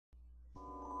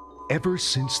Ever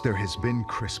since there has been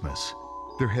Christmas,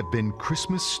 there have been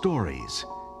Christmas stories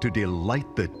to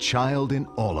delight the child in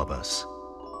all of us.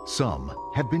 Some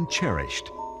have been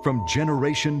cherished from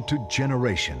generation to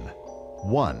generation.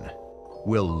 One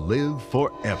will live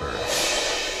forever.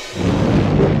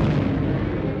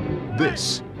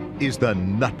 This is the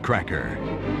Nutcracker.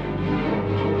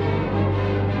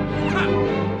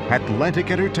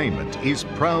 Atlantic Entertainment is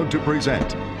proud to present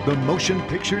the motion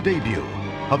picture debut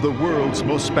of the world's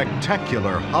most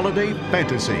spectacular holiday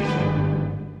fantasy.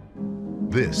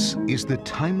 This is the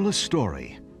timeless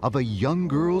story of a young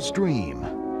girl's dream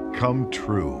come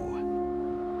true.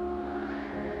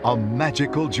 A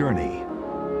magical journey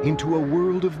into a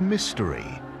world of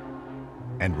mystery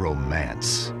and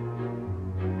romance.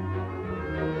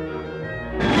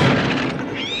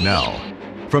 Now,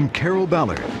 from Carol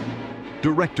Ballard,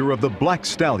 director of The Black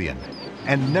Stallion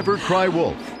and Never Cry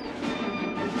Wolf,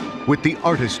 with the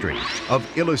artistry of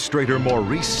illustrator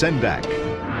Maurice Sendak,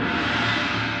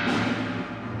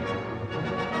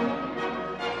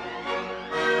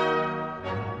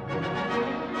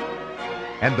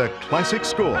 and the classic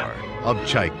score of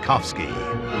Tchaikovsky.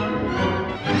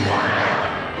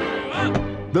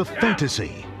 The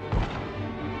fantasy,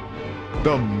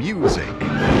 the music,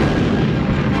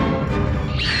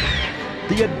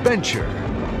 the adventure,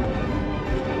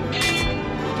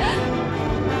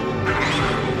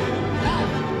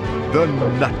 the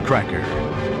Nutcracker.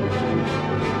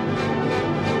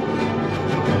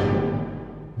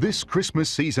 This Christmas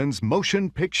season's motion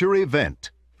picture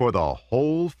event for the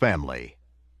whole family.